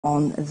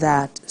on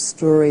that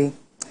story.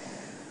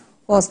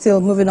 Well,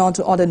 still moving on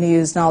to other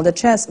news now. The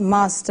chess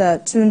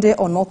master Tunde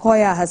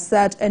Onakoya has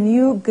set a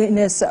new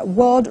Guinness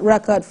World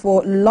Record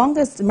for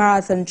longest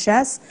marathon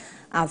chess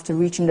after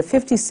reaching the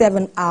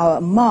 57-hour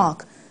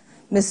mark.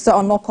 Mr.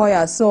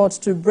 Onakoya sought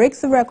to break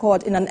the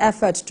record in an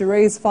effort to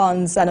raise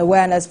funds and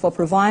awareness for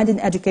providing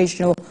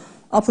educational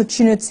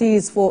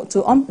opportunities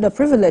to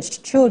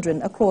underprivileged children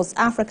across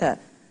Africa.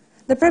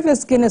 The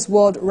previous Guinness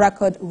World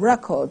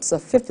Records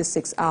of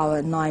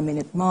 56-hour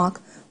 9-minute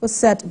mark was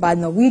set by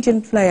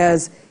Norwegian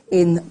players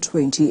in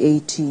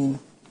 2018.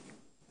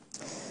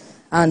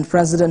 And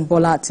President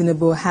Bola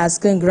Tinubu has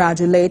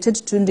congratulated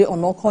Tunde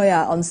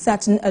Onakoya on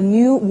setting a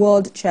new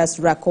world chess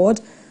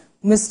record.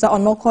 Mr.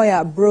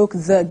 Onakoya broke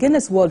the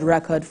Guinness World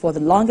Record for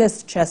the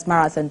longest chess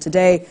marathon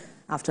today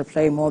after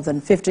playing more than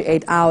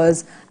 58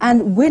 hours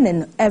and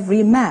winning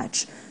every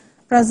match.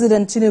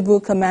 President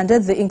Tinubu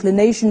commended the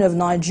inclination of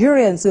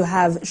Nigerians who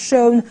have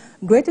shown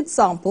great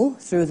example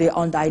through their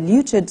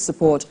undiluted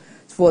support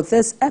for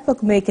this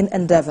epoch-making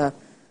endeavor.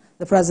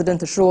 The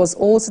president assures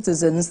all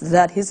citizens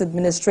that his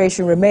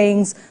administration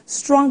remains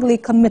strongly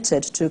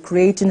committed to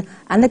creating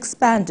and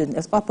expanding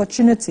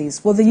opportunities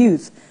for the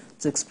youth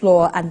to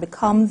explore and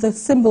become the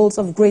symbols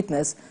of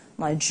greatness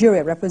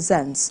Nigeria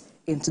represents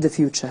into the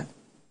future.